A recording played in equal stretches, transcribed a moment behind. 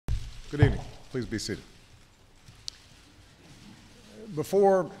Good evening. Please be seated.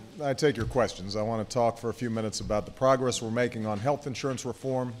 Before I take your questions, I want to talk for a few minutes about the progress we're making on health insurance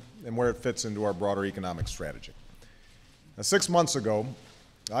reform and where it fits into our broader economic strategy. Now, 6 months ago,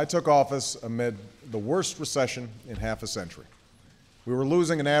 I took office amid the worst recession in half a century. We were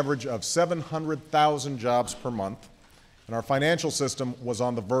losing an average of 700,000 jobs per month, and our financial system was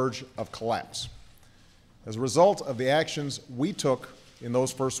on the verge of collapse. As a result of the actions we took in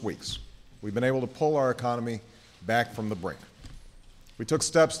those first weeks, we've been able to pull our economy back from the brink. We took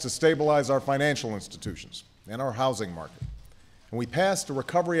steps to stabilize our financial institutions and our housing market, and we passed a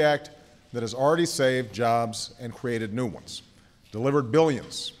Recovery Act that has already saved jobs and created new ones, delivered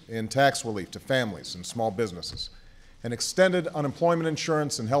billions in tax relief to families and small businesses, and extended unemployment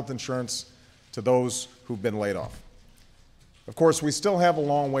insurance and health insurance to those who've been laid off. Of course, we still have a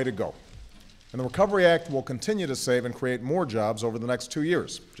long way to go, and the Recovery Act will continue to save and create more jobs over the next 2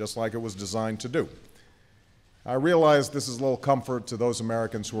 years, just like it was designed to do. I realize this is a little comfort to those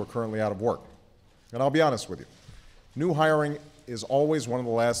Americans who are currently out of work. And I'll be honest with you, new hiring is always one of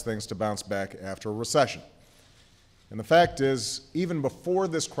the last things to bounce back after a recession. And the fact is, even before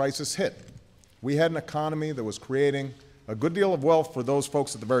this crisis hit, we had an economy that was creating a good deal of wealth for those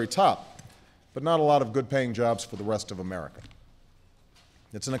folks at the very top, but not a lot of good-paying jobs for the rest of America.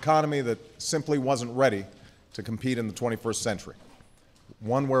 It's an economy that simply wasn't ready to compete in the 21st century,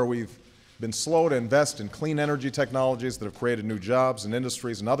 one where we've been slow to invest in clean energy technologies that have created new jobs and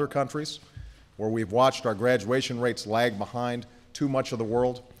industries in other countries, where we've watched our graduation rates lag behind too much of the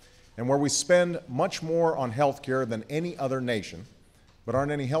world, and where we spend much more on health care than any other nation, but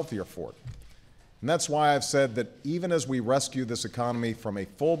aren't any healthier for it. And that's why I've said that even as we rescue this economy from a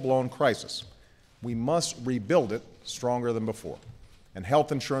full-blown crisis, we must rebuild it stronger than before. And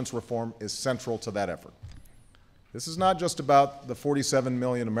health insurance reform is central to that effort. This is not just about the 47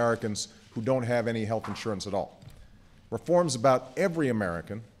 million Americans who don't have any health insurance at all. Reform's about every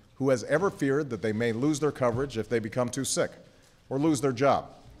American who has ever feared that they may lose their coverage if they become too sick, or lose their job,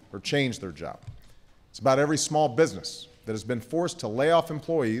 or change their job. It's about every small business that has been forced to lay off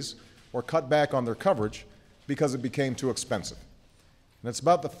employees or cut back on their coverage because it became too expensive. And it's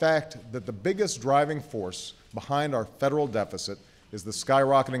about the fact that the biggest driving force behind our federal deficit is the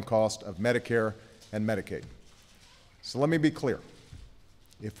skyrocketing cost of Medicare and Medicaid. So let me be clear.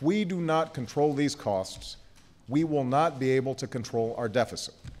 If we do not control these costs, we will not be able to control our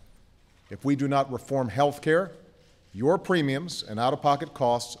deficit. If we do not reform health care, your premiums and out-of-pocket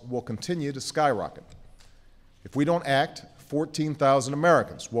costs will continue to skyrocket. If we don't act, 14,000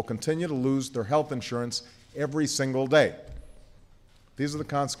 Americans will continue to lose their health insurance every single day. These are the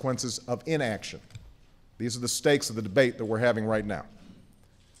consequences of inaction. These are the stakes of the debate that we're having right now.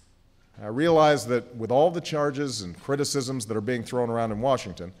 I realize that with all the charges and criticisms that are being thrown around in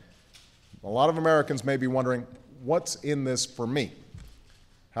Washington, a lot of Americans may be wondering, what's in this for me?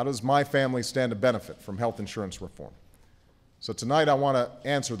 How does my family stand to benefit from health insurance reform? So tonight I want to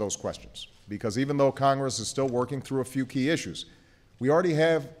answer those questions, because even though Congress is still working through a few key issues, we already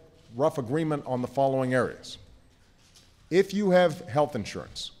have rough agreement on the following areas. If you have health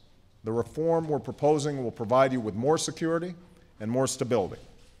insurance, the reform we're proposing will provide you with more security and more stability.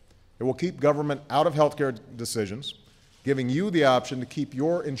 It will keep government out of health care decisions, giving you the option to keep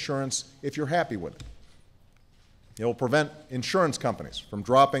your insurance if you're happy with it. It will prevent insurance companies from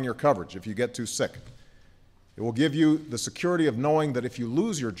dropping your coverage if you get too sick. It will give you the security of knowing that if you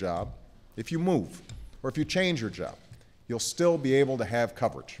lose your job, if you move, or if you change your job, you'll still be able to have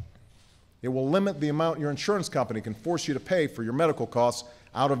coverage. It will limit the amount your insurance company can force you to pay for your medical costs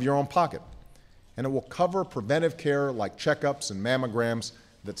out of your own pocket. And it will cover preventive care like checkups and mammograms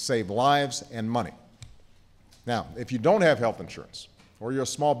that save lives and money. Now, if you don't have health insurance, or you're a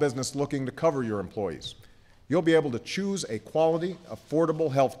small business looking to cover your employees, you'll be able to choose a quality, affordable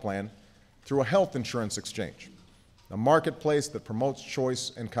health plan through a health insurance exchange, a marketplace that promotes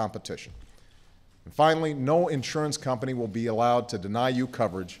choice and competition. And finally, no insurance company will be allowed to deny you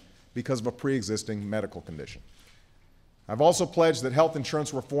coverage because of a pre-existing medical condition. I've also pledged that health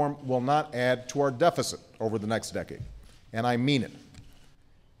insurance reform will not add to our deficit over the next decade, and I mean it.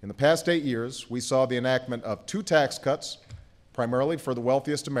 In the past 8 years, we saw the enactment of 2 tax cuts, primarily for the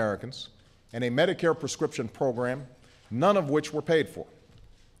wealthiest Americans, and a Medicare prescription program, none of which were paid for.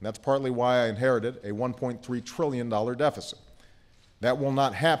 And that's partly why I inherited a $1.3 trillion deficit. That will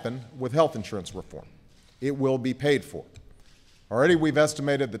not happen with health insurance reform. It will be paid for. Already we've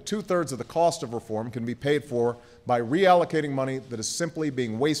estimated that 2/3 of the cost of reform can be paid for by reallocating money that is simply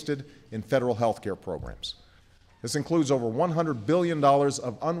being wasted in federal health care programs. This includes over $100 billion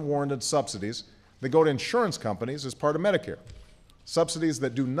of unwarranted subsidies that go to insurance companies as part of Medicare, subsidies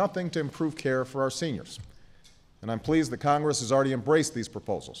that do nothing to improve care for our seniors. And I'm pleased that Congress has already embraced these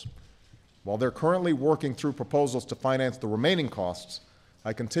proposals. While they're currently working through proposals to finance the remaining costs,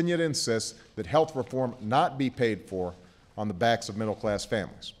 I continue to insist that health reform not be paid for on the backs of middle-class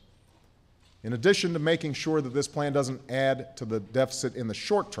families. In addition to making sure that this plan doesn't add to the deficit in the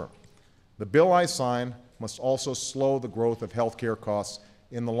short term, the bill I sign must also slow the growth of health care costs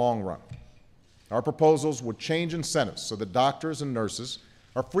in the long run. Our proposals would change incentives so that doctors and nurses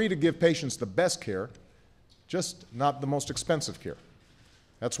are free to give patients the best care, just not the most expensive care.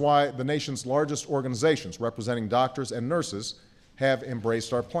 That's why the nation's largest organizations representing doctors and nurses have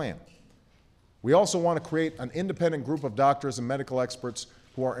embraced our plan. We also want to create an independent group of doctors and medical experts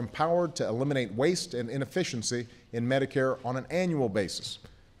who are empowered to eliminate waste and inefficiency in Medicare on an annual basis,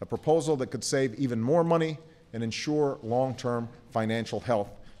 a proposal that could save even more money and ensure long-term financial health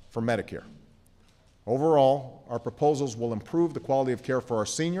for Medicare. Overall, our proposals will improve the quality of care for our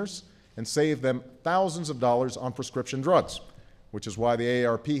seniors and save them thousands of dollars on prescription drugs, which is why the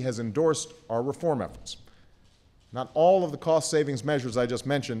AARP has endorsed our reform efforts. Not all of the cost savings measures I just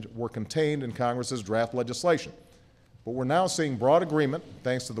mentioned were contained in Congress's draft legislation, but we're now seeing broad agreement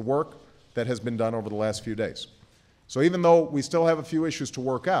thanks to the work that has been done over the last few days. So even though we still have a few issues to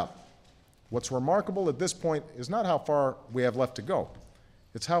work out, what's remarkable at this point is not how far we have left to go,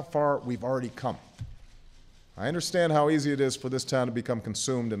 it's how far we've already come. I understand how easy it is for this town to become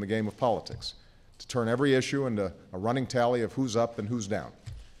consumed in the game of politics, to turn every issue into a running tally of who's up and who's down.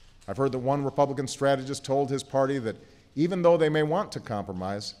 I've heard that one Republican strategist told his party that even though they may want to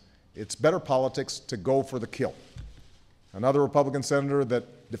compromise, it's better politics to go for the kill. Another Republican senator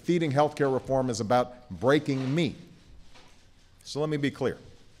that defeating health care reform is about breaking me. So let me be clear.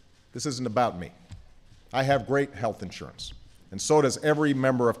 This isn't about me. I have great health insurance, and so does every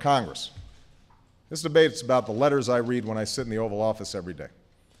member of Congress. This debate is about the letters I read when I sit in the Oval Office every day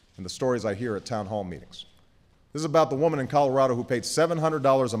and the stories I hear at town hall meetings. This is about the woman in Colorado who paid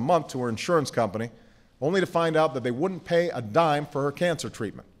 $700 a month to her insurance company only to find out that they wouldn't pay a dime for her cancer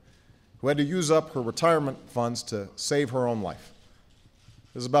treatment, who had to use up her retirement funds to save her own life.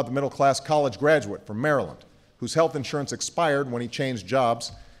 This is about the middle-class college graduate from Maryland whose health insurance expired when he changed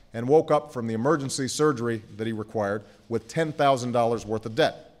jobs and woke up from the emergency surgery that he required with $10,000 worth of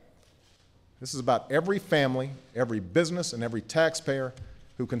debt. This is about every family, every business, and every taxpayer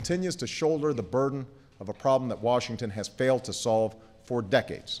who continues to shoulder the burden of a problem that Washington has failed to solve for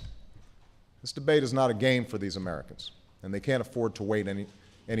decades. This debate is not a game for these Americans, and they can't afford to wait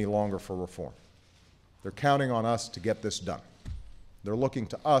any longer for reform. They're counting on us to get this done. They're looking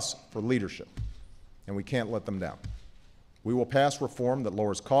to us for leadership, and we can't let them down. We will pass reform that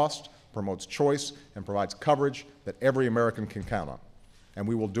lowers cost, promotes choice, and provides coverage that every American can count on, and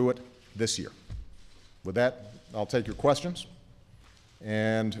we will do it this year. With that, I'll take your questions,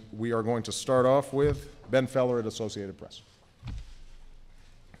 and we are going to start off with Ben Feller at Associated Press.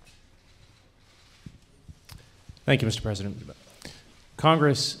 Thank you, Mr. President.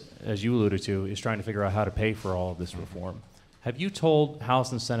 Congress, as you alluded to, is trying to figure out how to pay for all of this reform. Have you told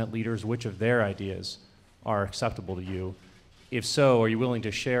House and Senate leaders which of their ideas are acceptable to you? If so, are you willing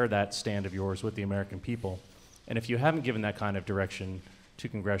to share that stand of yours with the American people? And if you haven't given that kind of direction to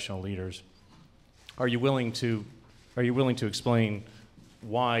congressional leaders, are you willing to explain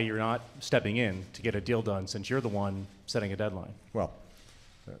why you're not stepping in to get a deal done since you're the one setting a deadline? Well,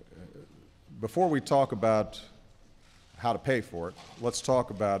 before we talk about how to pay for it, let's talk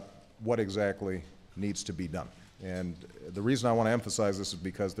about what exactly needs to be done. And the reason I want to emphasize this is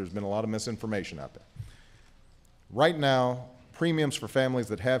because there's been a lot of misinformation out there. Right now, premiums for families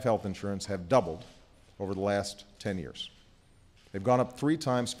that have health insurance have doubled over the last 10 years. They've gone up 3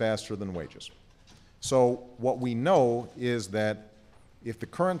 times faster than wages. So what we know is that if the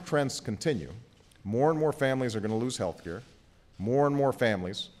current trends continue, more and more families are going to lose health care. More and more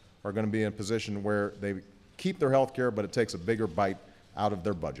families are going to be in a position where they keep their health care, but it takes a bigger bite out of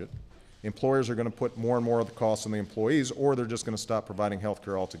their budget. Employers are going to put more and more of the costs on the employees, or they're just going to stop providing health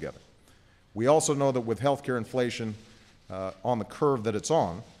care altogether. We also know that with health care inflation on the curve that it's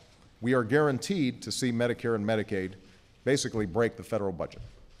on, we are guaranteed to see Medicare and Medicaid basically break the federal budget.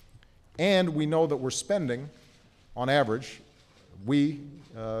 And we know that we're spending, on average, we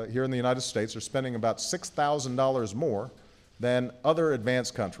here in the United States are spending about $6,000 more than other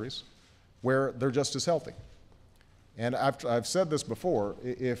advanced countries where they're just as healthy. And I've said this before,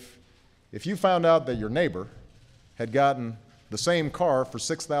 if you found out that your neighbor had gotten the same car for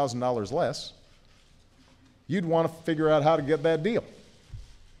 $6,000 less, you'd want to figure out how to get that deal.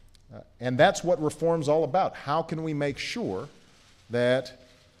 And that's what reform's all about. How can we make sure that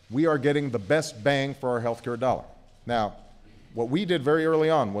we are getting the best bang for our health care dollar? Now, what we did very early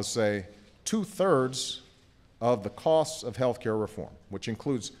on was say 2/3 of the costs of health care reform, which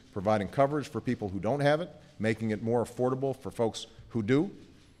includes providing coverage for people who don't have it, making it more affordable for folks who do,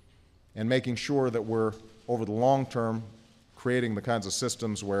 and making sure that we're, over the long term, creating the kinds of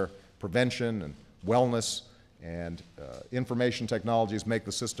systems where prevention and wellness and information technologies make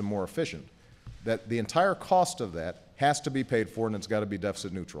the system more efficient, that the entire cost of that has to be paid for and it's got to be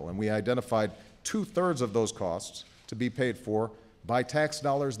deficit neutral. And we identified 2/3 of those costs to be paid for by tax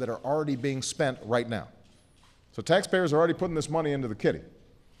dollars that are already being spent right now. So taxpayers are already putting this money into the kitty.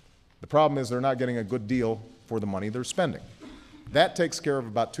 The problem is they're not getting a good deal for the money they're spending. That takes care of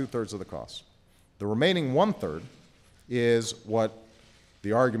about 2/3 of the costs. The remaining 1/3 is what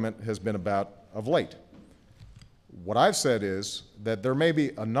the argument has been about of late. What I've said is that there may be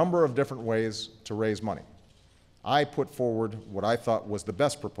a number of different ways to raise money. I put forward what I thought was the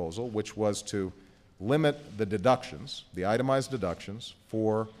best proposal, which was to limit the deductions, the itemized deductions,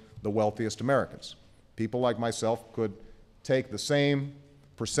 for the wealthiest Americans. People like myself could take the same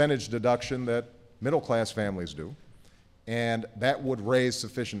percentage deduction that middle-class families do, and that would raise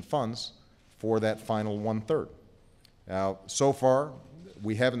sufficient funds for that final 1/3. Now, so far,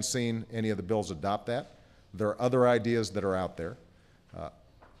 we haven't seen any of the bills adopt that. There are other ideas that are out there.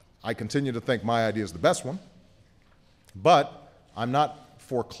 I continue to think my idea is the best one, but I'm not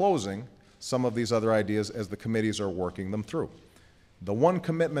foreclosing some of these other ideas as the committees are working them through. The one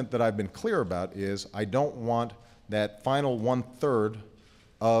commitment that I've been clear about is I don't want that final 1/3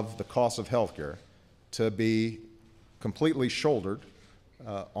 of the cost of health care to be completely shouldered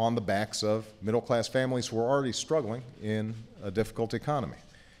on the backs of middle-class families who are already struggling in a difficult economy.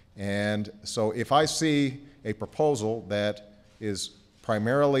 And so if I see a proposal that is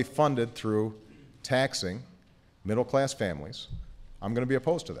primarily funded through taxing middle-class families, I'm going to be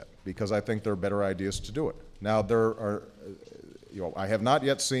opposed to that because I think there are better ideas to do it. Now, there are, I have not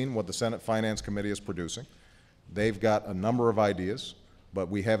yet seen what the Senate Finance Committee is producing. They've got a number of ideas, but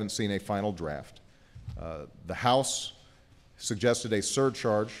we haven't seen a final draft. The House suggested a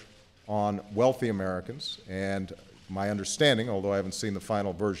surcharge on wealthy Americans, and my understanding, although I haven't seen the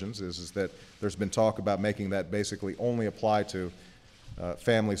final versions, is that there's been talk about making that basically only apply to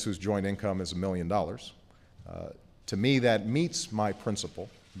families whose joint income is $1 million. To me, that meets my principle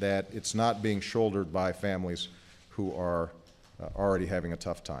that it's not being shouldered by families who are already having a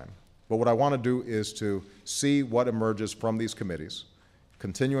tough time. But what I want to do is to see what emerges from these committees,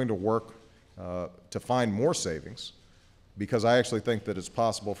 continuing to work to find more savings, because I actually think that it's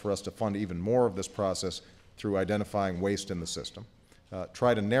possible for us to fund even more of this process through identifying waste in the system,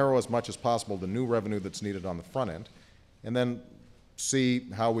 try to narrow as much as possible the new revenue that's needed on the front end, and then see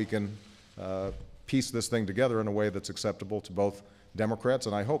how we can piece this thing together in a way that's acceptable to both Democrats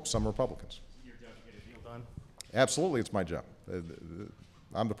and I hope some Republicans. Your job to get a deal done? Absolutely, it's my job.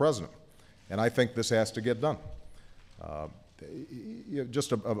 I'm the president, and I think this has to get done.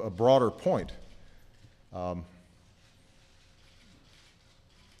 Just a broader point.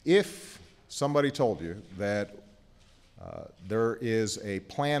 If somebody told you that there is a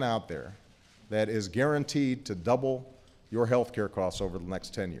plan out there that is guaranteed to double your health care costs over the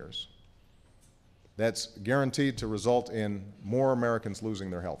next 10 years, that's guaranteed to result in more Americans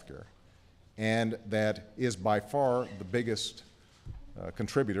losing their health care, and that is by far the biggest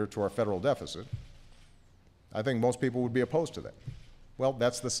contributor to our federal deficit, I think most people would be opposed to that. Well,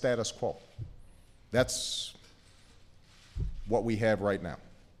 that's the status quo. That's what we have right now.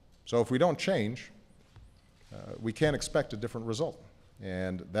 So if we don't change, we can't expect a different result.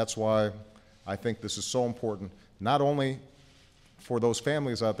 And that's why I think this is so important, not only for those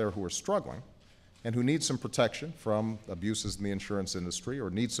families out there who are struggling and who need some protection from abuses in the insurance industry or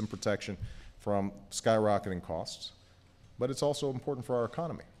need some protection from skyrocketing costs, but it's also important for our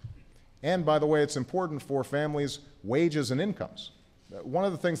economy. And by the way, it's important for families' wages and incomes. One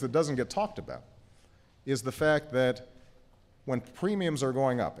of the things that doesn't get talked about is the fact that when premiums are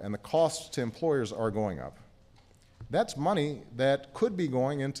going up and the costs to employers are going up, that's money that could be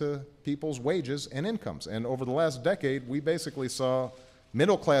going into people's wages and incomes. And over the last decade, we basically saw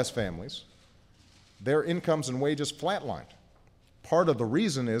middle-class families, their incomes and wages flatlined. Part of the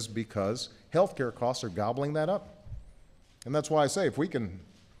reason is because healthcare costs are gobbling that up. And that's why I say if we can,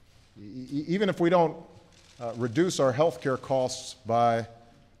 even if we don't reduce our healthcare costs by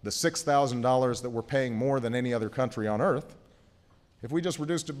the $6,000 that we're paying more than any other country on earth, if we just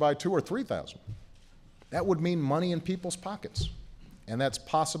reduced it by $2,000 or $3,000, that would mean money in people's pockets. And that's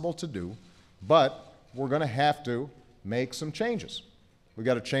possible to do, but we're going to have to make some changes. We've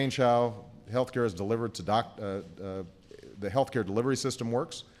got to change how healthcare is delivered to the healthcare delivery system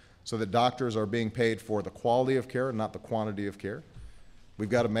works. so that doctors are being paid for the quality of care and not the quantity of care. We've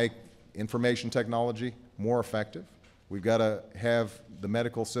got to make information technology more effective. We've got to have the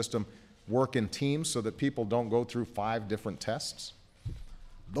medical system work in teams so that people don't go through 5 different tests.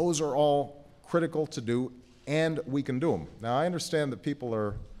 Those are all critical to do, and we can do them. Now, I understand that people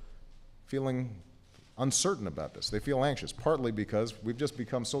are feeling uncertain about this. They feel anxious, partly because we've just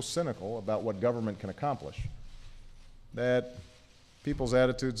become so cynical about what government can accomplish that people's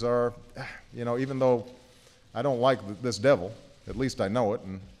attitudes are, you know, even though I don't like this devil, at least I know it,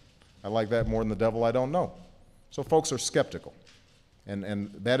 and I like that more than the devil I don't know. So folks are skeptical.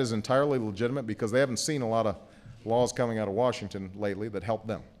 And that is entirely legitimate because they haven't seen a lot of laws coming out of Washington lately that help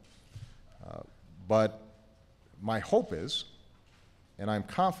them. But my hope is, and I'm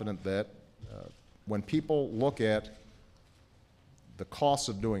confident that when people look at the costs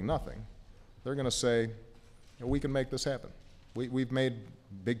of doing nothing, they're going to say, we can make this happen. We've made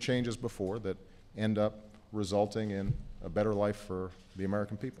big changes before that end up resulting in a better life for the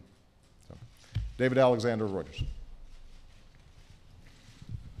American people. So, David Alexander, Reuters.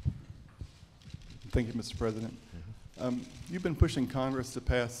 Thank you, Mr. President. You've been pushing Congress to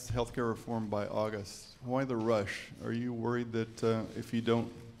pass health care reform by August. Why the rush? Are you worried that if you don't,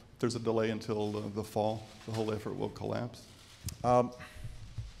 there's a delay until the fall, the whole effort will collapse?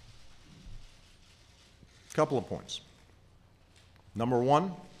 Couple of points. Number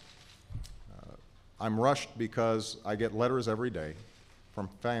one, I'm rushed because I get letters every day from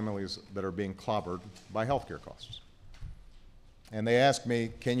families that are being clobbered by health care costs. And they ask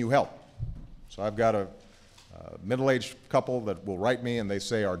me, can you help? So I've got a middle-aged couple that will write me and they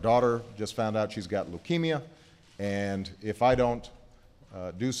say, our daughter just found out she's got leukemia, and if I don't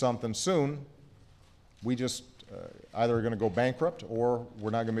do something soon, we just either are going to go bankrupt or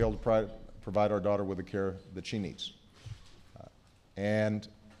we're not going to be able to provide our daughter with the care that she needs. And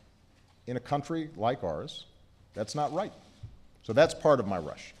in a country like ours, that's not right. So that's part of my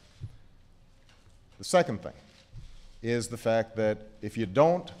rush. The second thing is the fact that if you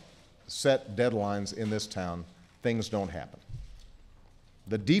don't set deadlines in this town, things don't happen.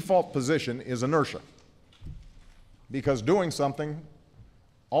 The default position is inertia, because doing something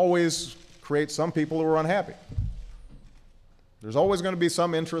always creates some people who are unhappy. There's always going to be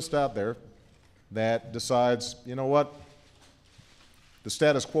some interest out there that decides, you know what, the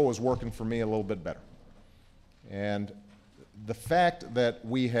status quo is working for me a little bit better. And the fact that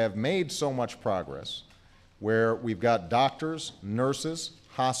we have made so much progress, where we've got doctors, nurses,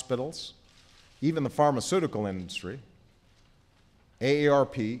 hospitals, even the pharmaceutical industry,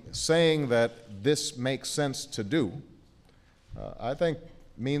 AARP, saying that this makes sense to do, I think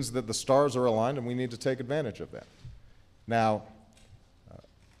means that the stars are aligned and we need to take advantage of that. Now,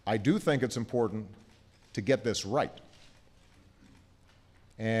 I do think it's important to get this right.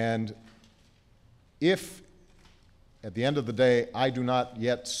 And if, at the end of the day, I do not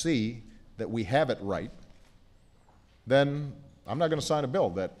yet see that we have it right, then I'm not going to sign a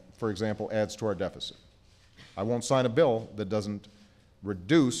bill that, for example, adds to our deficit. I won't sign a bill that doesn't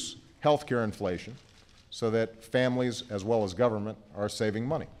reduce health care inflation so that families as well as government are saving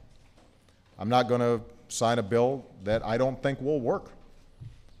money. I'm not going to sign a bill that I don't think will work.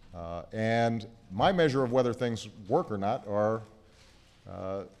 And my measure of whether things work or not are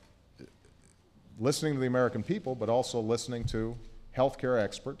listening to the American people, but also listening to healthcare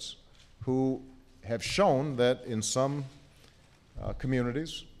experts who have shown that in some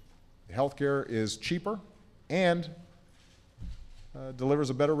communities, healthcare is cheaper and delivers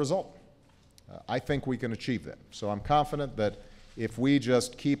a better result. I think we can achieve that. So I'm confident that if we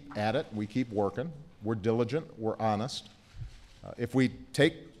just keep at it, we keep working, we're diligent, we're honest, if we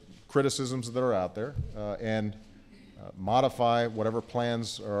take criticisms that are out there and modify whatever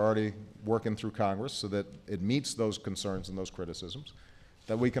plans are already working through Congress so that it meets those concerns and those criticisms,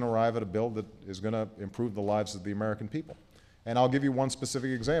 that we can arrive at a bill that is going to improve the lives of the American people. And I'll give you one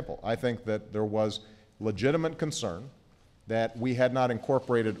specific example. I think that there was legitimate concern that we had not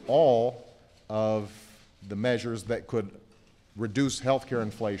incorporated all of the measures that could reduce health care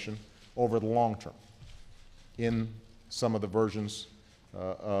inflation over the long term in some of the versions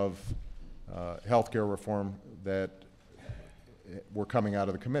of health care reform that were coming out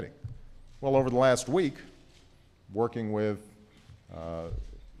of the committee. Well, over the last week, working with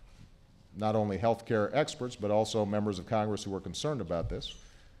not only health care experts, but also members of Congress who are concerned about this,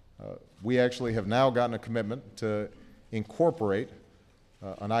 we actually have now gotten a commitment to incorporate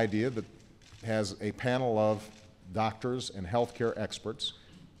an idea that has a panel of doctors and health care experts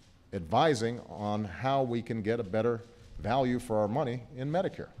advising on how we can get a better value for our money in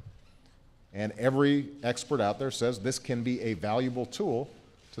Medicare. And every expert out there says this can be a valuable tool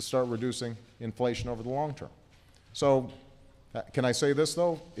to start reducing inflation over the long term. So, can I say this,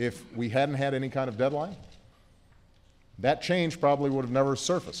 though? If we hadn't had any kind of deadline, that change probably would have never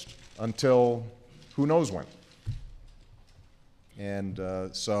surfaced until who knows when. And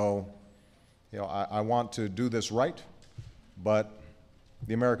so, you know, I want to do this right, but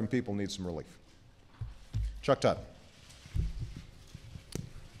the American people need some relief. Chuck Todd.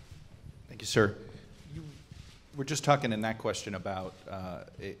 Thank you, sir. We're just talking in that question about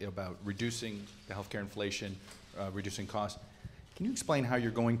reducing the healthcare inflation, reducing costs. Can you explain how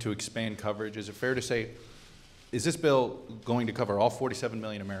you're going to expand coverage? Is it fair to say, is this bill going to cover all 47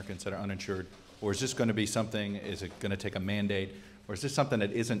 million Americans that are uninsured, or is this going to be something, is it going to take a mandate, or is this something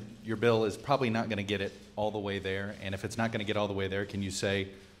that isn't, your bill is probably not going to get it all the way there, and if it's not going to get all the way there, can you say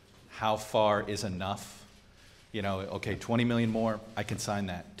how far is enough? You know, okay, 20 million more, I can sign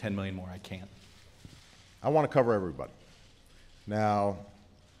that. 10 million more, I can't. I want to cover everybody. Now,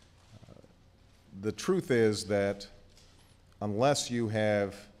 the truth is that unless you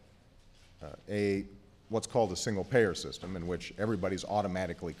have what's called a single payer system in which everybody's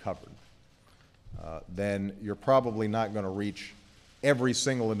automatically covered, then you're probably not going to reach every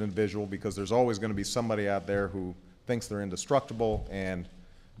single individual, because there's always going to be somebody out there who thinks they're indestructible and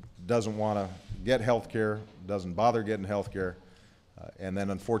doesn't want to get health care, doesn't bother getting health care, and then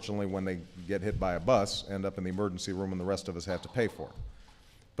unfortunately when they get hit by a bus, end up in the emergency room and the rest of us have to pay for it.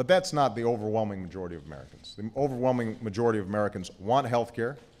 But that's not the overwhelming majority of Americans. The overwhelming majority of Americans want health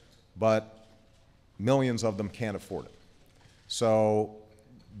care, but millions of them can't afford it. So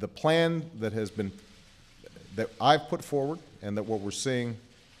the plan that I've put forward, and that what we're seeing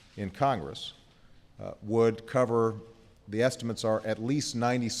in Congress, would cover, the estimates are at least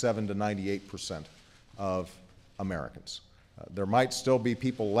 97 to 98% of Americans. There might still be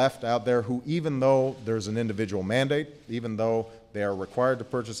people left out there who, even though there's an individual mandate, even though they are required to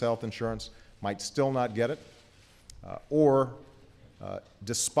purchase health insurance, might still not get it, or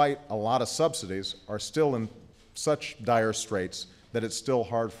despite a lot of subsidies, are still in such dire straits that it's still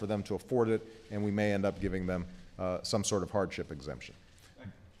hard for them to afford it, and we may end up giving them some sort of hardship exemption.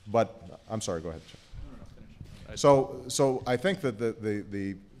 But, I'm sorry, go ahead, Chuck. So I think that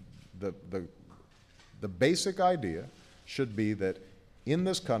the basic idea should be that in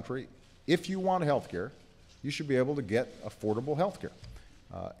this country, if you want health care, you should be able to get affordable health care.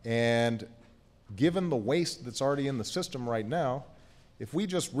 And given the waste that's already in the system right now, if we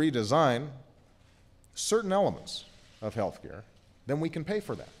just redesign certain elements of health care, then we can pay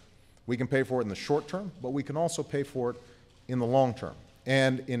for that. We can pay for it in the short term, but we can also pay for it in the long term.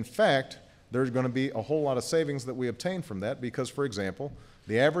 And in fact, there's going to be a whole lot of savings that we obtain from that because, for example,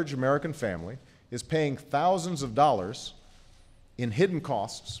 the average American family is paying thousands of dollars in hidden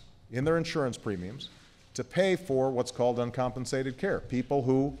costs in their insurance premiums to pay for what's called uncompensated care. People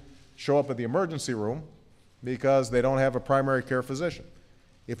who show up at the emergency room because they don't have a primary care physician.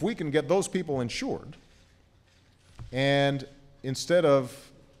 If we can get those people insured, and instead of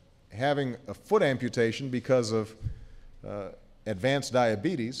having a foot amputation because of advanced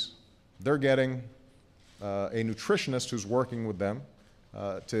diabetes, they're getting a nutritionist who's working with them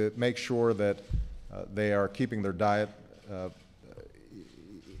to make sure that they are keeping their diet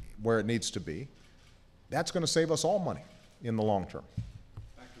where it needs to be. That's going to save us all money in the long term.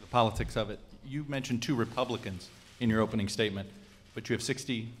 Back to the politics of it. You mentioned 2 Republicans in your opening statement, but you have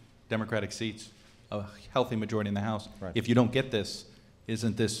 60 Democratic seats, a healthy majority in the House. Right. If you don't get this,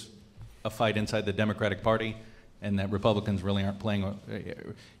 isn't this a fight inside the Democratic Party, and that Republicans really aren't playing?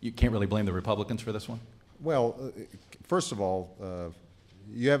 You can't really blame the Republicans for this one? Well, first of all,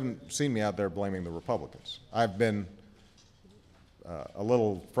 you haven't seen me out there blaming the Republicans. I've been a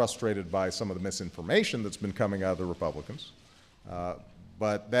little frustrated by some of the misinformation that's been coming out of the Republicans,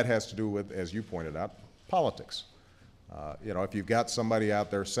 but that has to do with, as you pointed out, politics. You know, if you've got somebody out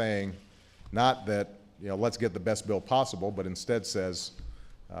there saying, not that, you know, let's get the best bill possible, but instead says,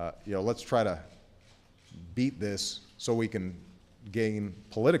 you know, let's try to beat this so we can gain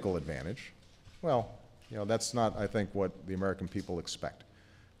political advantage, well, you know, that's not, I think, what the American people expect.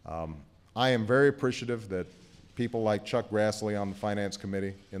 I am very appreciative that people like Chuck Grassley on the Finance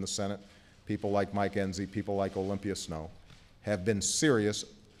Committee in the Senate, people like Mike Enzi, people like Olympia Snowe, have been serious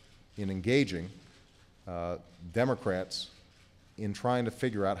in engaging Democrats in trying to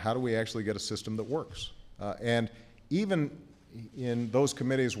figure out how do we actually get a system that works. And even in those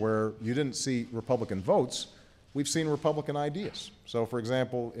committees where you didn't see Republican votes, we've seen Republican ideas. So, for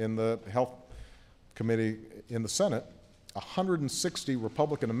example, in the Health Committee in the Senate, 160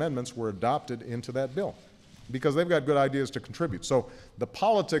 Republican amendments were adopted into that bill because they've got good ideas to contribute. So the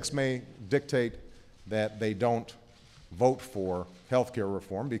politics may dictate that they don't vote for health care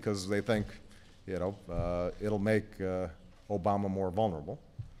reform because they think, it'll make Obama more vulnerable.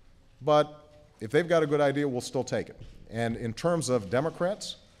 But if they've got a good idea, we'll still take it. And in terms of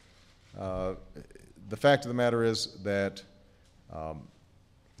Democrats, the fact of the matter is that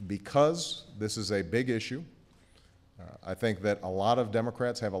because this is a big issue, I think that a lot of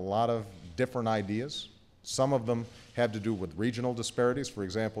Democrats have a lot of different ideas. Some of them have to do with regional disparities. For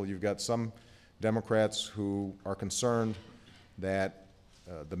example, you've got some Democrats who are concerned that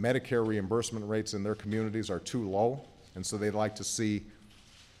the Medicare reimbursement rates in their communities are too low, and so they'd like to see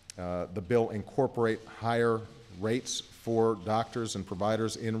the bill incorporate higher rates for doctors and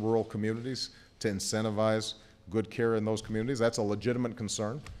providers in rural communities to incentivize good care in those communities. That's a legitimate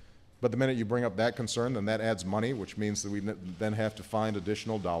concern. But the minute you bring up that concern, then that adds money, which means that we then have to find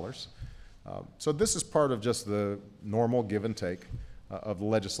additional dollars. So this is part of just the normal give and take of the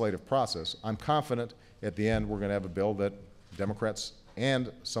legislative process. I'm confident at the end we're going to have a bill that Democrats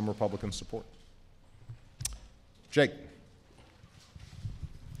and some Republicans support. Jake.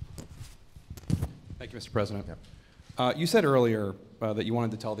 Thank you, Mr. President. You said earlier that you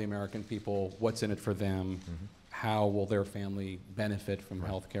wanted to tell the American people what's in it for them, how will their family benefit from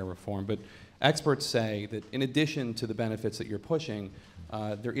health care reform. But experts say that in addition to the benefits that you're pushing,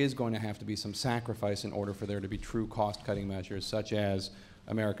 there is going to have to be some sacrifice in order for there to be true cost-cutting measures, such as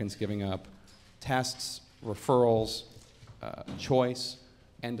Americans giving up tests, referrals, choice,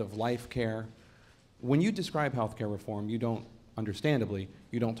 end-of-life care. When you describe health care reform, you don't, understandably,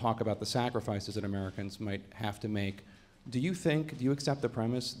 you don't talk about the sacrifices that Americans might have to make. Do you accept the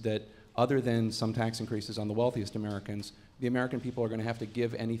premise that other than some tax increases on the wealthiest Americans, the American people are going to have to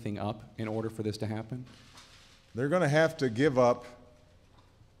give anything up in order for this to happen? They're going to have to give up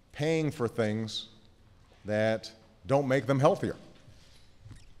paying for things that don't make them healthier.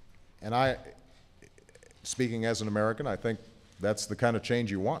 And I, speaking as an American, I think that's the kind of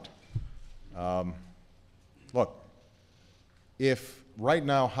change you want. Look, if right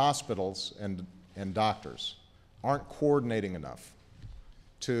now hospitals and doctors aren't coordinating enough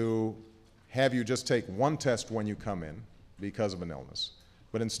to have you just take one test when you come in because of an illness,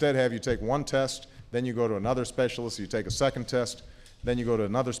 but instead have you take one test, then you go to another specialist, you take a second test, then you go to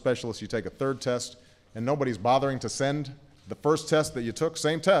another specialist, you take a third test, and nobody's bothering to send the first test that you took,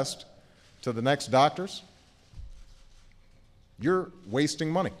 same test, to the next doctors, you're wasting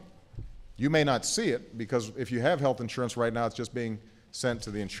money. You may not see it because if you have health insurance right now, it's just being sent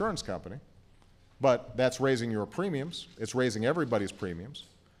to the insurance company, but that's raising your premiums, it's raising everybody's premiums,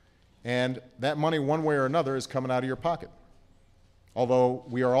 and that money, one way or another, is coming out of your pocket. Although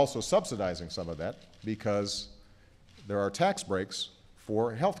we are also subsidizing some of that because there are tax breaks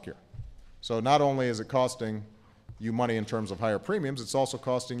for health care. So not only is it costing you money in terms of higher premiums, it's also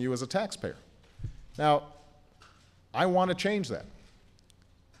costing you as a taxpayer. Now, I want to change that.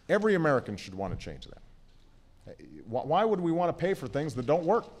 Every American should want to change that. Why would we want to pay for things that don't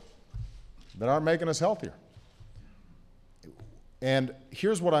work, that aren't making us healthier? And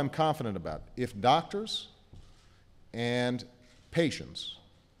here's what I'm confident about. If doctors and patients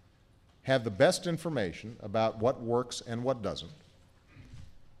have the best information about what works and what doesn't,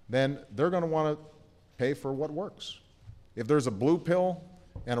 then they're going to want to pay for what works. If there's a blue pill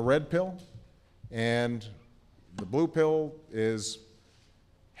and a red pill, and the blue pill is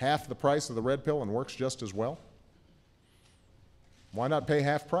half the price of the red pill and works just as well, why not pay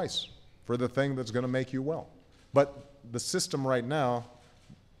half price for the thing that's going to make you well? But the system right now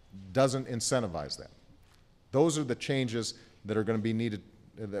doesn't incentivize that. Those are the changes that are going to be needed,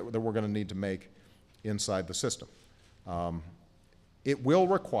 that we're going to need to make inside the system. It will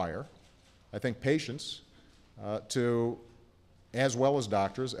require, I think, patients to, as well as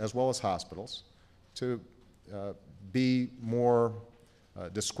doctors, as well as hospitals, to be more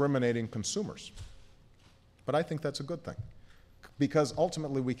discriminating consumers. But I think that's a good thing, because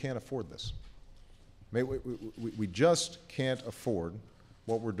ultimately we can't afford this. We just can't afford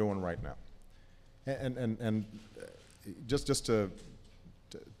what we're doing right now. And just to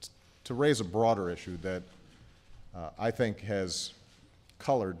raise a broader issue that I think has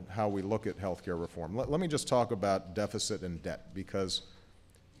colored how we look at healthcare reform. Let me just talk about deficit and debt, because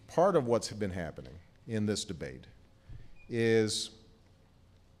part of what's been happening in this debate is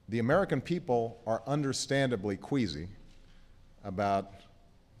the American people are understandably queasy about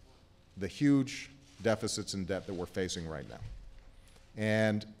the huge deficits and debt that we're facing right now.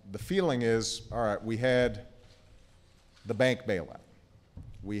 And the feeling is, all right, we had the bank bailout.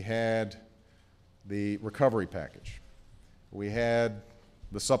 We had the recovery package. We had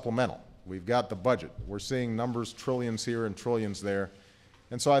the supplemental. We've got the budget. We're seeing numbers, trillions here and trillions there.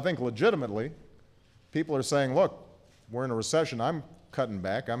 And so I think legitimately, people are saying, look, we're in a recession, I'm cutting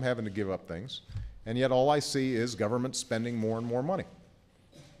back, I'm having to give up things, and yet all I see is government spending more and more money.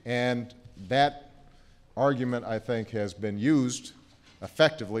 And that argument, I think, has been used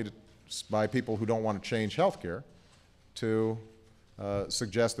effectively by people who don't want to change health care to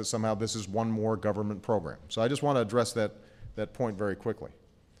suggest that somehow this is one more government program. So I just want to address that point very quickly.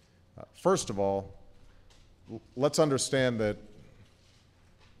 First of all, let's understand that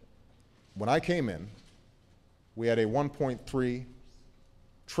when I came in, we had a $1.3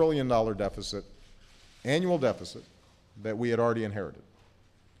 trillion deficit, annual deficit, that we had already inherited.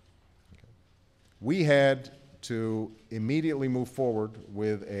 Okay. We had to immediately move forward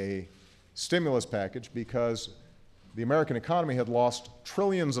with a stimulus package because the American economy had lost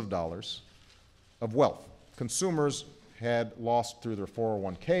trillions of dollars of wealth. Consumers had lost through their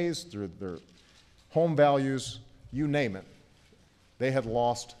 401ks, through their home values, you name it. They had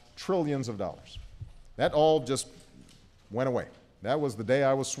lost trillions of dollars. That all just went away. That was the day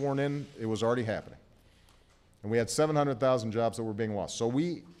I was sworn in, it was already happening. And we had 700,000 jobs that were being lost. So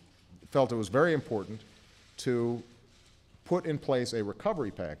we felt it was very important to put in place a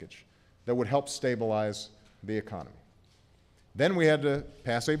recovery package that would help stabilize the economy. Then we had to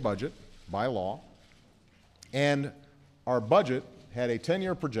pass a budget by law, and our budget had a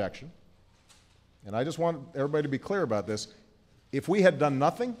 10-year projection, and I just want everybody to be clear about this. If we had done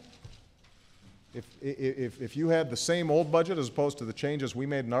nothing, if you had the same old budget as opposed to the changes we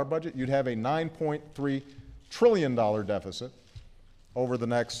made in our budget, you'd have a $9.3 trillion deficit over the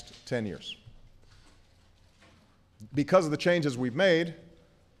next 10 years. Because of the changes we've made,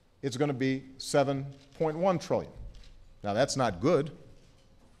 it's going to be $7.1 trillion. Now, that's not good,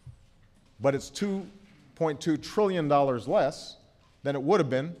 but it's $2.2 trillion less than it would have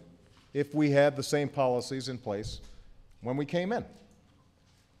been if we had the same policies in place when we came in.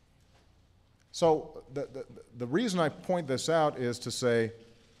 So the reason I point this out is to say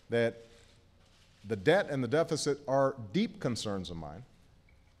that the debt and the deficit are deep concerns of mine.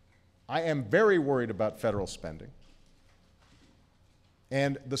 I am very worried about federal spending.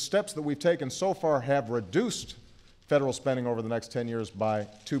 And the steps that we've taken so far have reduced federal spending over the next 10 years by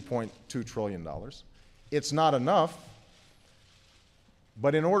 $2.2 trillion. It's not enough,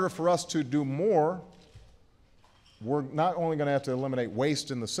 but in order for us to do more, we're not only going to have to eliminate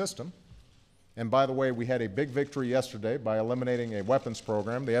waste in the system, and by the way, we had a big victory yesterday by eliminating a weapons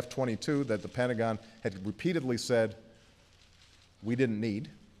program, the F-22, that the Pentagon had repeatedly said we didn't need.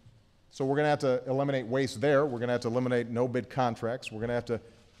 So we're going to have to eliminate waste there. We're going to have to eliminate no-bid contracts. We're going to have to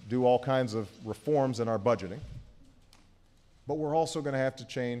do all kinds of reforms in our budgeting. But we're also going to have to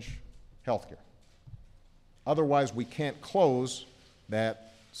change health care. Otherwise, we can't close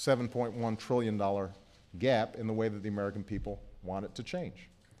that $7.1 trillion gap in the way that the American people want it to change.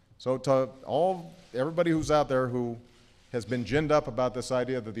 So to everybody who's out there who has been ginned up about this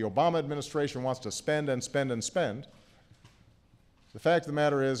idea that the Obama administration wants to spend and spend and spend, the fact of the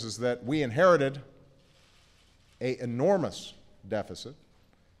matter is that we inherited an enormous deficit,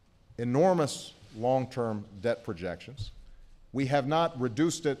 enormous long-term debt projections. We have not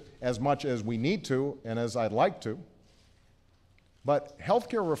reduced it as much as we need to and as I'd like to. But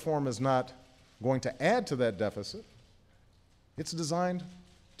healthcare reform is not going to add to that deficit. It's designed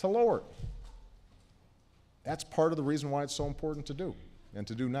to lower it. That's part of the reason why it's so important to do, and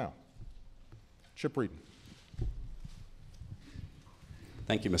to do now. Chip Reed.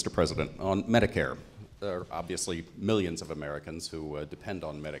 Thank you, Mr. President. On Medicare, there are obviously millions of Americans who depend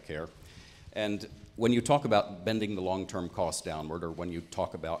on Medicare. And when you talk about bending the long-term costs downward, or when you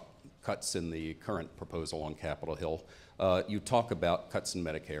talk about cuts in the current proposal on Capitol Hill, you talk about cuts in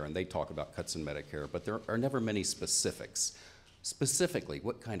Medicare, and they talk about cuts in Medicare, but there are never many specifics. Specifically,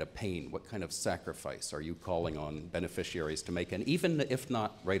 what kind of pain, what kind of sacrifice are you calling on beneficiaries to make? And even if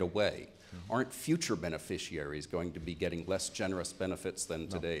not right away, aren't future beneficiaries going to be getting less generous benefits than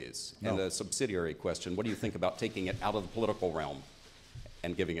today's? No. And a subsidiary question, what do you think about taking it out of the political realm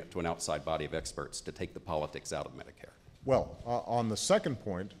and giving it to an outside body of experts to take the politics out of Medicare? Well, on the second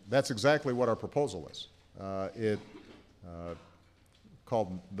point, that's exactly what our proposal is.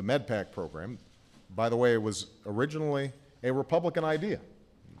 Called the MedPAC program. By the way, it was originally a Republican idea.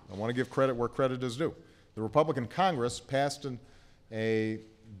 I want to give credit where credit is due. The Republican Congress passed a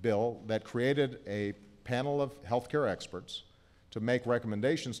bill that created a panel of healthcare experts to make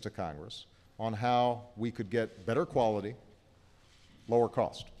recommendations to Congress on how we could get better quality, lower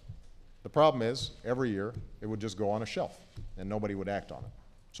cost. The problem is, every year, it would just go on a shelf, and nobody would act on it.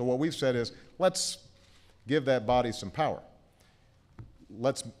 So what we've said is, let's give that body some power.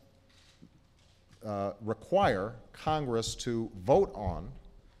 Let's require Congress to vote on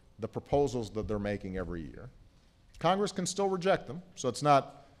the proposals that they're making every year, Congress can still reject them, so it's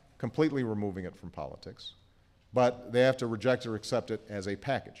not completely removing it from politics, but they have to reject or accept it as a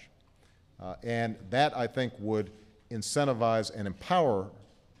package. And that, I think, would incentivize and empower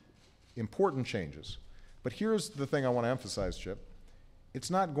important changes. But here's the thing I want to emphasize, Chip. It's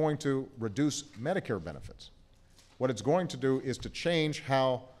not going to reduce Medicare benefits. What it's going to do is to change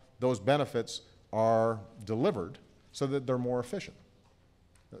how those benefits are delivered so that they're more efficient.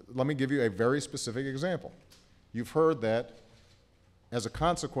 Let me give you a very specific example. You've heard that as a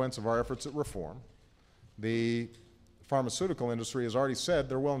consequence of our efforts at reform, the pharmaceutical industry has already said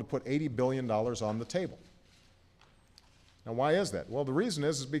they're willing to put $80 billion on the table. Now, why is that? Well, the reason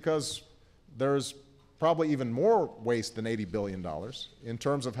is because there's probably even more waste than $80 billion in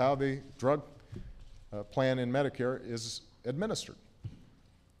terms of how the drug plan in Medicare is administered.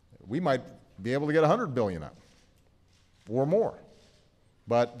 We might be able to get $100 billion out or more.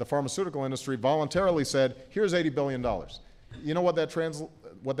 But the pharmaceutical industry voluntarily said, here's $80 billion. You know what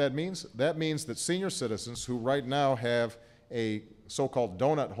that means? That means that senior citizens who right now have a so-called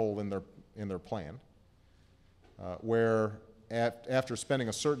donut hole in their plan, where after spending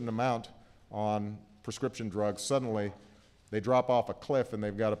a certain amount on prescription drugs, suddenly they drop off a cliff and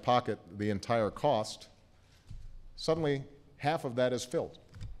they've got to pocket the entire cost, suddenly half of that is filled.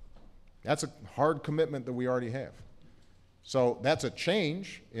 That's a hard commitment that we already have. So that's a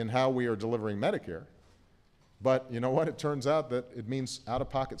change in how we are delivering Medicare. But you know what? It turns out that it means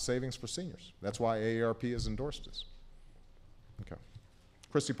out-of-pocket savings for seniors. That's why AARP has endorsed this. Okay.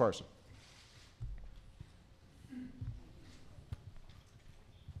 Christy Parson.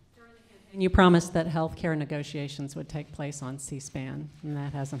 And you promised that health care negotiations would take place on C-SPAN, and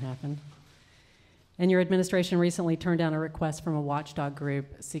that hasn't happened. And your administration recently turned down a request from a watchdog group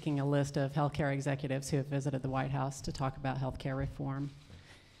seeking a list of healthcare executives who have visited the White House to talk about healthcare reform.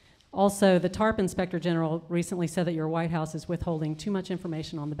 Also, the TARP Inspector General recently said that your White House is withholding too much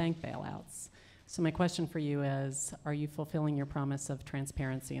information on the bank bailouts. So my question for you is, are you fulfilling your promise of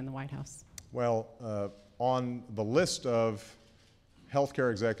transparency in the White House? Well, on the list of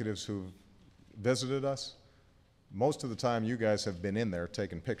healthcare executives who've visited us, most of the time you guys have been in there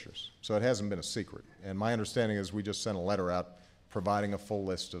taking pictures. So it hasn't been a secret. And my understanding is we just sent a letter out providing a full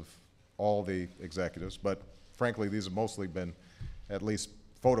list of all the executives. But frankly, these have mostly been at least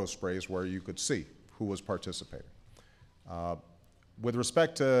photo sprays where you could see who was participating. With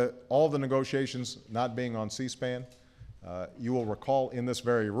respect to all the negotiations not being on C-SPAN, you will recall in this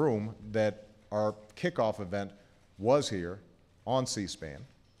very room that our kickoff event was here on C-SPAN.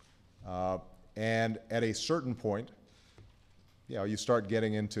 And at a certain point, you know, you start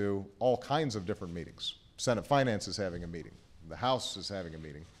getting into all kinds of different meetings. Senate Finance is having a meeting. The House is having a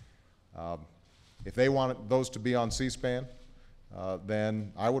meeting. If they want those to be on C-SPAN,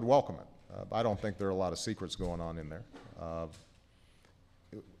 then I would welcome it. I don't think there are a lot of secrets going on in there.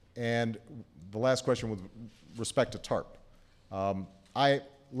 And the last question with respect to TARP.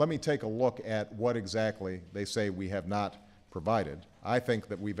 Let me take a look at what exactly they say we have not provided. I think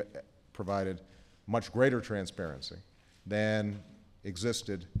that we've provided much greater transparency than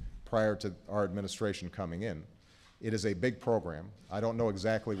existed prior to our administration coming in. It is a big program. I don't know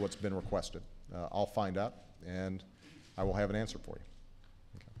exactly what's been requested. I'll find out, and I will have an answer for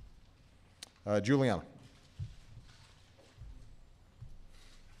you. Okay. Juliana.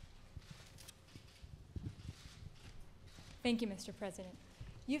 Thank you, Mr. President.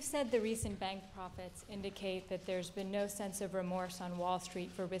 You've said the recent bank profits indicate that there's been no sense of remorse on Wall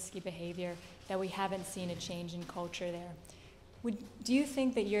Street for risky behavior, that we haven't seen a change in culture there. Do you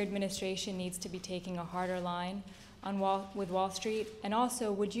think that your administration needs to be taking a harder line with Wall Street? And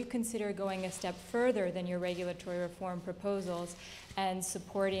also, would you consider going a step further than your regulatory reform proposals and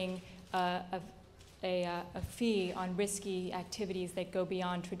supporting a fee on risky activities that go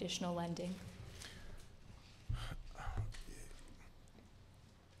beyond traditional lending?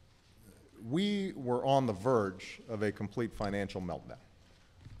 We were on the verge of a complete financial meltdown.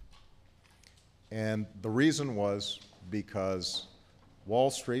 And the reason was because Wall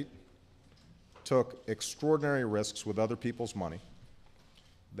Street took extraordinary risks with other people's money.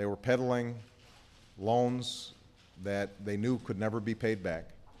 They were peddling loans that they knew could never be paid back.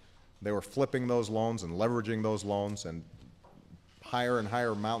 They were flipping those loans and leveraging those loans, and higher and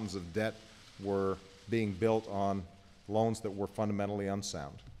higher mountains of debt were being built on loans that were fundamentally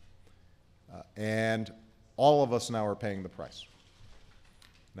unsound. And all of us now are paying the price.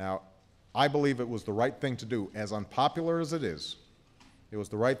 Now, I believe it was the right thing to do. As unpopular as it is, it was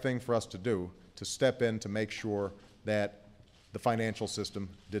the right thing for us to do, to step in to make sure that the financial system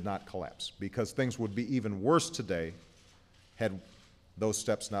did not collapse, because things would be even worse today had those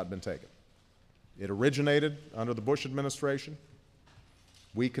steps not been taken. It originated under the Bush administration.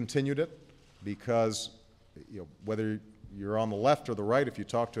 We continued it because, whether you're on the left or the right, if you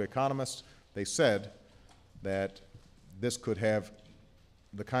talk to economists, they said that this could have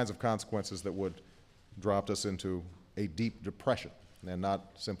the kinds of consequences that would drop us into a deep depression and not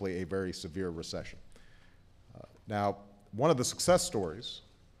simply a very severe recession. Now, one of the success stories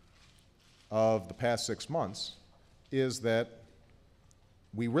of the past 6 months is that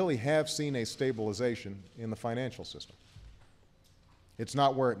we really have seen a stabilization in the financial system. It's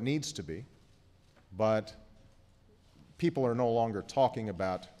not where it needs to be, but people are no longer talking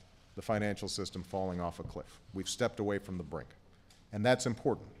about the financial system falling off a cliff. We've stepped away from the brink. And that's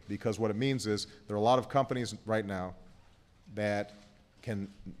important, because what it means is there are a lot of companies right now that can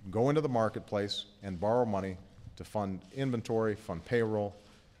go into the marketplace and borrow money to fund inventory, fund payroll,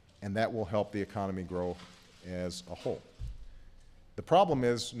 and that will help the economy grow as a whole. The problem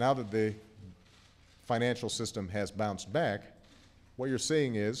is, now that the financial system has bounced back, what you're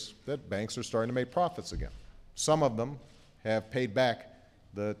seeing is that banks are starting to make profits again. Some of them have paid back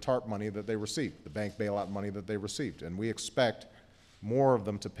the TARP money that they received, the bank bailout money that they received, and we expect more of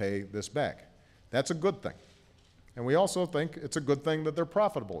them to pay this back. That's a good thing. And we also think it's a good thing that they're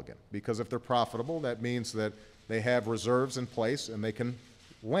profitable again, because if they're profitable, that means that they have reserves in place and they can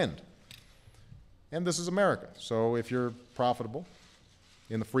lend. And this is America, so if you're profitable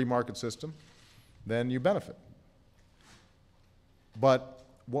in the free market system, then you benefit. But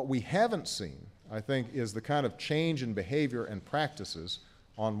what we haven't seen, I think, is the kind of change in behavior and practices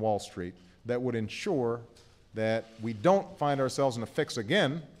on Wall Street that would ensure that we don't find ourselves in a fix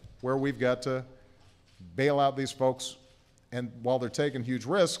again where we've got to bail out these folks and while they're taking huge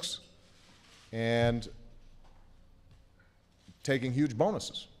risks and taking huge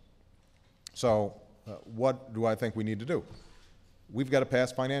bonuses. So what do I think we need to do? We've got to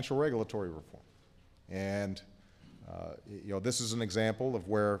pass financial regulatory reform. And this is an example of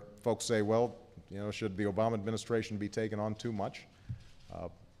where folks say, well, should the Obama administration be taken on too much?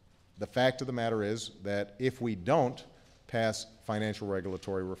 The fact of the matter is that if we don't pass financial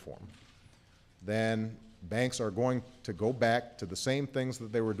regulatory reform, then banks are going to go back to the same things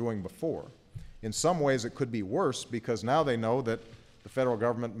that they were doing before. In some ways, it could be worse, because now they know that the federal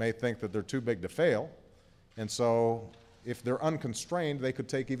government may think that they're too big to fail, and so if they're unconstrained, they could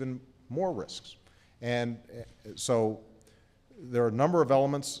take even more risks. And so there are a number of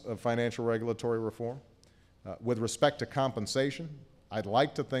elements of financial regulatory reform. With respect to compensation, I'd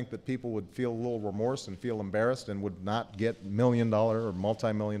like to think that people would feel a little remorse and feel embarrassed and would not get million-dollar or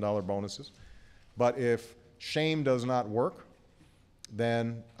multi-million-dollar bonuses. But if shame does not work,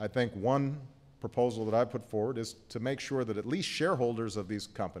 then I think one proposal that I put forward is to make sure that at least shareholders of these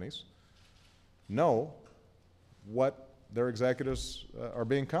companies know what their executives are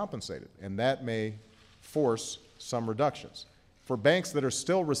being compensated, and that may force some reductions. For banks that are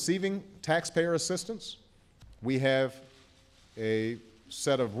still receiving taxpayer assistance, we have a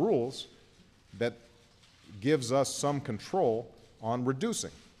set of rules that gives us some control on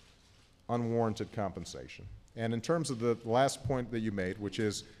reducing unwarranted compensation. And in terms of the last point that you made, which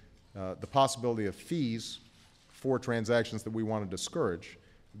is the possibility of fees for transactions that we want to discourage,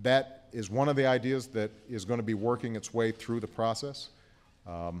 that is one of the ideas that is going to be working its way through the process.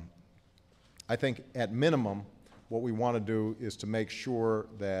 I think at minimum, what we want to do is to make sure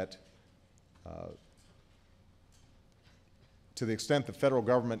that to the extent the federal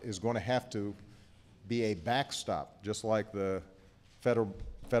government is going to have to be a backstop, just like the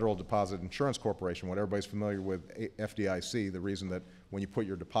Federal Deposit Insurance Corporation, what everybody's familiar with FDIC, the reason that when you put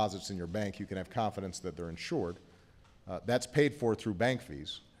your deposits in your bank, you can have confidence that they're insured. That's paid for through bank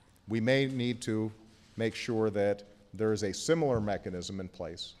fees. We may need to make sure that there is a similar mechanism in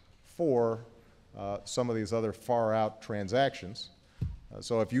place for some of these other far-out transactions.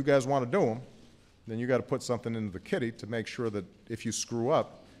 So if you guys want to do them, then you got to put something into the kitty to make sure that if you screw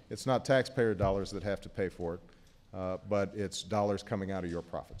up, it's not taxpayer dollars that have to pay for it, but it's dollars coming out of your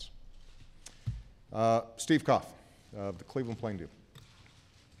profits. Steve Koff of the Cleveland Plain Deal.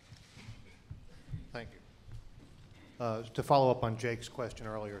 Thank you. To follow up on Jake's question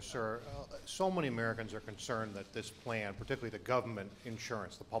earlier, sir, so many Americans are concerned that this plan, particularly the government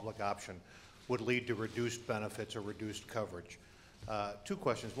insurance, the public option, would lead to reduced benefits or reduced coverage. Two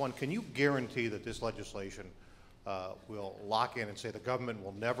questions. One, can you guarantee that this legislation will lock in and say the government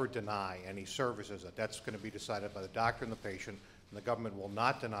will never deny any services, that that's going to be decided by the doctor and the patient, and the government will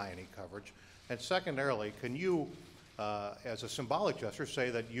not deny any coverage? And secondarily, can you, as a symbolic gesture, say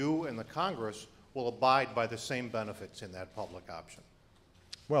that you and the Congress will abide by the same benefits in that public option?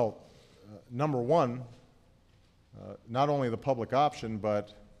 Well, number one, not only the public option,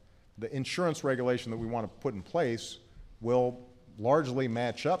 but the insurance regulation that we want to put in place will largely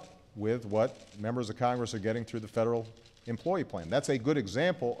match up with what members of Congress are getting through the federal employee plan. That's a good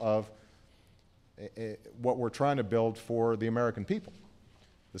example of what we're trying to build for the American people.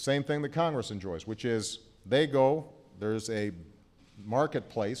 The same thing that Congress enjoys, which is there's a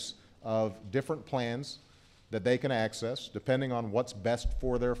marketplace of different plans that they can access depending on what's best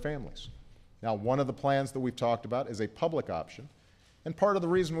for their families. Now, one of the plans that we've talked about is a public option, and part of the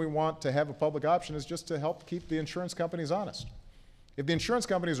reason we want to have a public option is just to help keep the insurance companies honest. If the insurance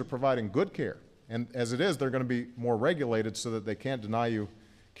companies are providing good care, and as it is, they're going to be more regulated so that they can't deny you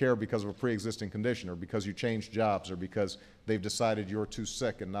care because of a pre-existing condition or because you changed jobs or because they've decided you're too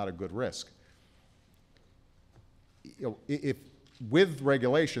sick and not a good risk. If with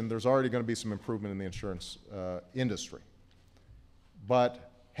regulation, there's already going to be some improvement in the insurance industry.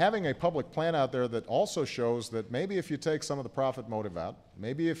 But having a public plan out there that also shows that maybe if you take some of the profit motive out,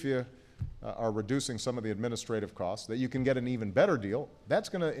 maybe if you are reducing some of the administrative costs, that you can get an even better deal, that's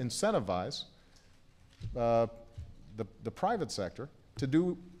going to incentivize the private sector to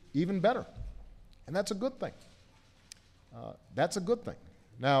do even better. And that's a good thing. That's a good thing.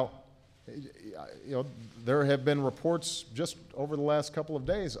 Now, there have been reports just over the last couple of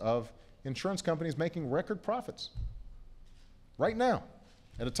days of insurance companies making record profits. Right now,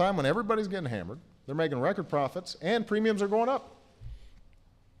 at a time when everybody's getting hammered, they're making record profits and premiums are going up.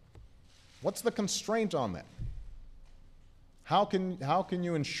 What's the constraint on that? How can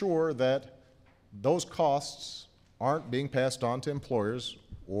you ensure that those costs aren't being passed on to employers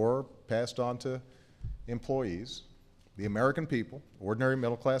or passed on to employees, the American people, ordinary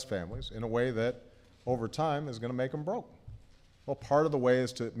middle-class families, in a way that over time is going to make them broke? Well, part of the way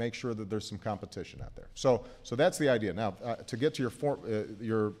is to make sure that there's some competition out there. So that's the idea. Now, to get to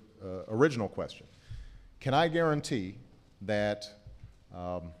your original question, can I guarantee that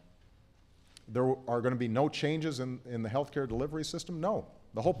there are going to be no changes in the healthcare delivery system? No.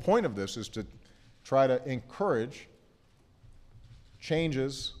 The whole point of this is to try to encourage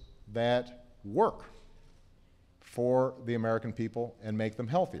changes that work for the American people and make them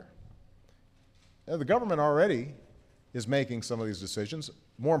healthier. Now, the government already is making some of these decisions.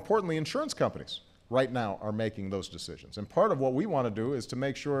 More importantly, insurance companies right now are making those decisions. And part of what we want to do is to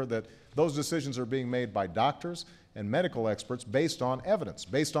make sure that those decisions are being made by doctors and medical experts based on evidence,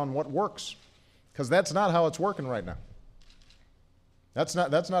 based on what works. Because that's not how it's working right now. That's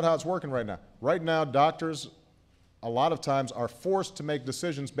not how it's working right now. Right now, doctors a lot of times are forced to make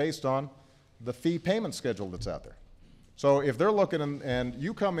decisions based on the fee payment schedule that's out there. So if they're looking and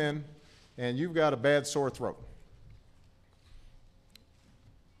you come in and you've got a bad sore throat,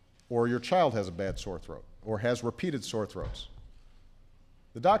 or your child has a bad sore throat, or has repeated sore throats,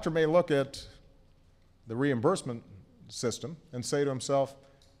 the doctor may look at the reimbursement system and say to himself,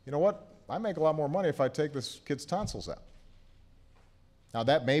 you know what, I make a lot more money if I take this kid's tonsils out. Now,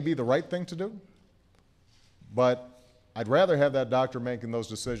 that may be the right thing to do, but I'd rather have that doctor making those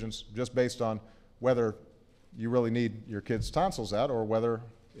decisions just based on whether you really need your kid's tonsils out or whether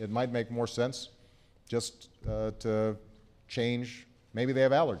it might make more sense just to change. Maybe they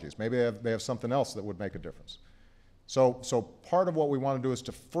have allergies. Maybe they have something else that would make a difference. So part of what we want to do is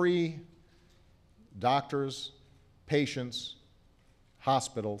to free doctors, patients,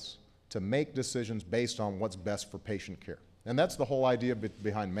 hospitals to make decisions based on what's best for patient care. And that's the whole idea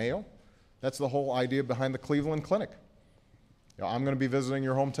behind Mayo. That's the whole idea behind the Cleveland Clinic. You know, I'm going to be visiting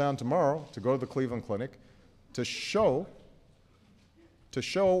your hometown tomorrow to go to the Cleveland Clinic to show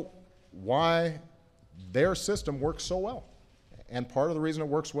why their system works so well. And part of the reason it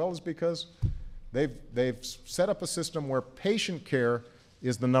works well is because they've set up a system where patient care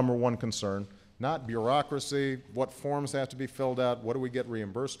is the #1 concern, not bureaucracy, what forms have to be filled out, what do we get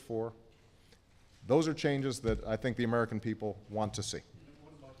reimbursed for. Those are changes that I think the American people want to see.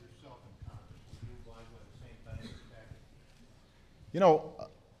 What about yourself in Congress? Would you abide by the same benefit package? You know,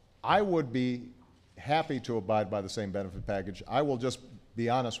 I would be happy to abide by the same benefit package. I will just be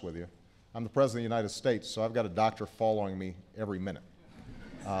honest with you. I'm the President of the United States, so I've got a doctor following me every minute.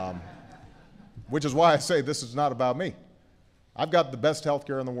 Which is why I say this is not about me. I've got the best health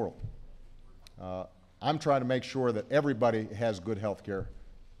care in the world. I'm trying to make sure that everybody has good health care,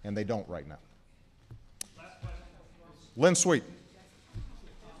 and they don't right now. Lynn Sweet.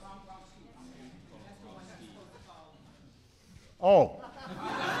 Oh.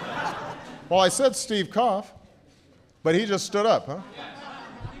 Well, I said Steve Koff, but he just stood up, huh?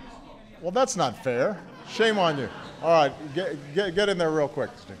 Well, that's not fair. Shame on you. All right, get in there real quick,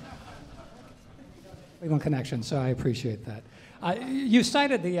 Steve. Cleveland connection, so I appreciate that. You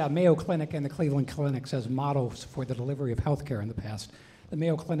cited the Mayo Clinic and the Cleveland Clinics as models for the delivery of health care in the past. The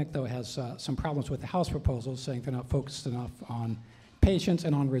Mayo Clinic, though, has some problems with the House proposals, saying they're not focused enough on patients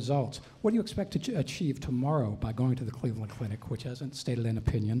and on results. What do you expect to achieve tomorrow by going to the Cleveland Clinic, which hasn't stated an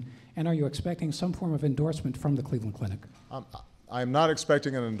opinion? And are you expecting some form of endorsement from the Cleveland Clinic? I'm not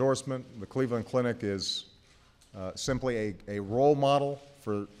expecting an endorsement. The Cleveland Clinic is simply a role model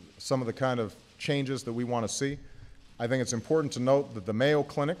for some of the kind of changes that we want to see. I think it's important to note that the Mayo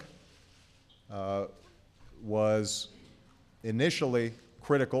Clinic was initially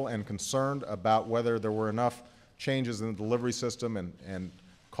critical and concerned about whether there were enough changes in the delivery system and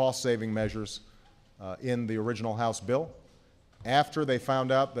cost-saving measures in the original House bill. After they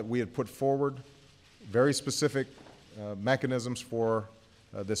found out that we had put forward very specific mechanisms for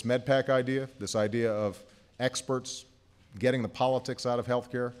this MedPAC idea, this idea of experts getting the politics out of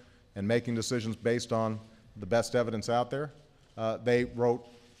healthcare and making decisions based on the best evidence out there, they wrote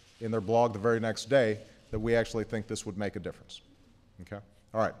in their blog the very next day that we actually think this would make a difference. Okay?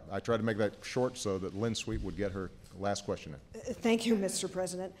 All right, I tried to make that short so that Lynn Sweet would get her last question in. Thank you, Mr.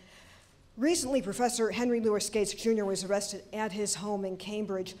 President. Recently, Professor Henry Louis Gates Jr. was arrested at his home in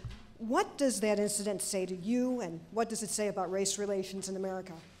Cambridge. What does that incident say to you, and what does it say about race relations in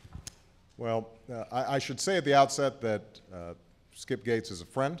America? Well, I should say at the outset that Skip Gates is a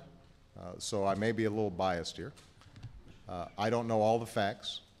friend, so I may be a little biased here. I don't know all the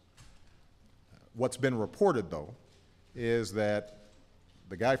facts. What's been reported, though, is that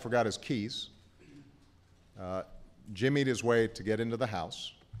the guy forgot his keys, jimmied his way to get into the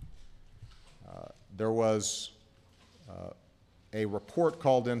house. There was a report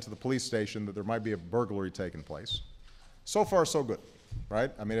called into the police station that there might be a burglary taking place. So far, so good,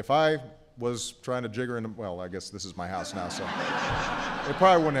 right? I mean, if I was trying to jigger into, well, I guess this is my house now, so it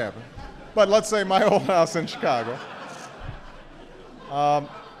probably wouldn't happen. But let's say my old house in Chicago.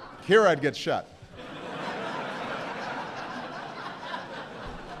 Here I'd get shot.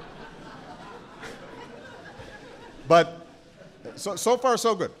 But so far,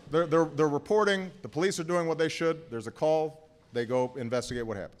 so good. They're reporting, the police are doing what they should, there's a call, they go investigate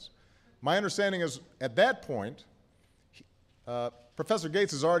what happens. My understanding is, at that point, Professor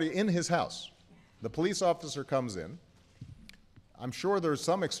Gates is already in his house. The police officer comes in. I'm sure there's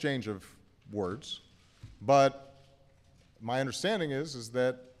some exchange of words, but my understanding is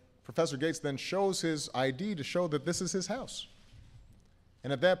that Professor Gates then shows his ID to show that this is his house.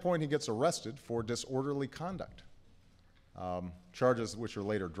 And at that point, he gets arrested for disorderly conduct. Charges which are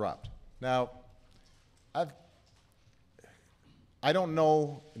later dropped. Now, I don't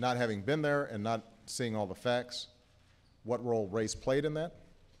know, not having been there and not seeing all the facts, what role race played in that,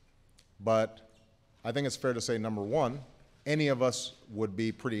 but I think it's fair to say, number one, any of us would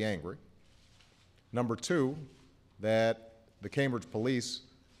be pretty angry. Number two, that the Cambridge police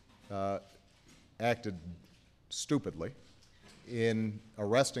acted stupidly in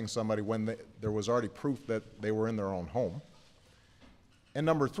arresting somebody when there was already proof that they were in their own home. And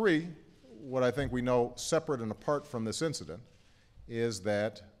number three, what I think we know separate and apart from this incident is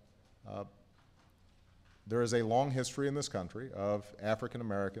that there is a long history in this country of African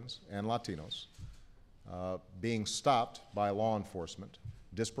Americans and Latinos being stopped by law enforcement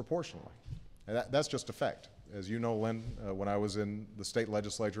disproportionately. And that's just a fact. As you know, Lynn, when I was in the state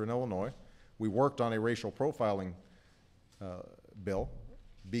legislature in Illinois, we worked on a racial profiling bill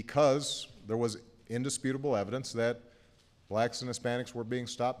because there was indisputable evidence that blacks and Hispanics were being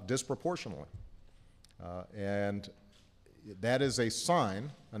stopped disproportionately. And that is a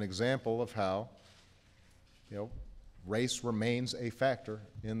sign, an example of how, race remains a factor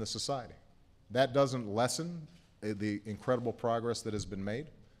in the society. That doesn't lessen the incredible progress that has been made.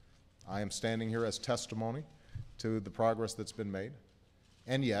 I am standing here as testimony to the progress that's been made.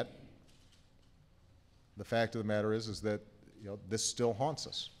 And yet, the fact of the matter is that this still haunts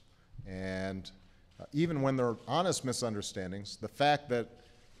us. And even when there are honest misunderstandings, the fact that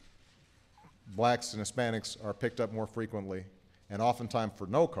blacks and Hispanics are picked up more frequently and oftentimes for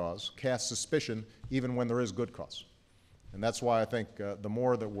no cause casts suspicion even when there is good cause. And that's why I think the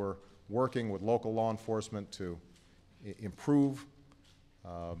more that we're working with local law enforcement to improve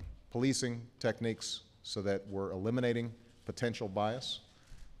policing techniques so that we're eliminating potential bias,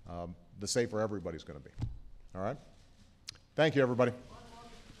 the safer everybody's going to be. All right? Thank you, everybody.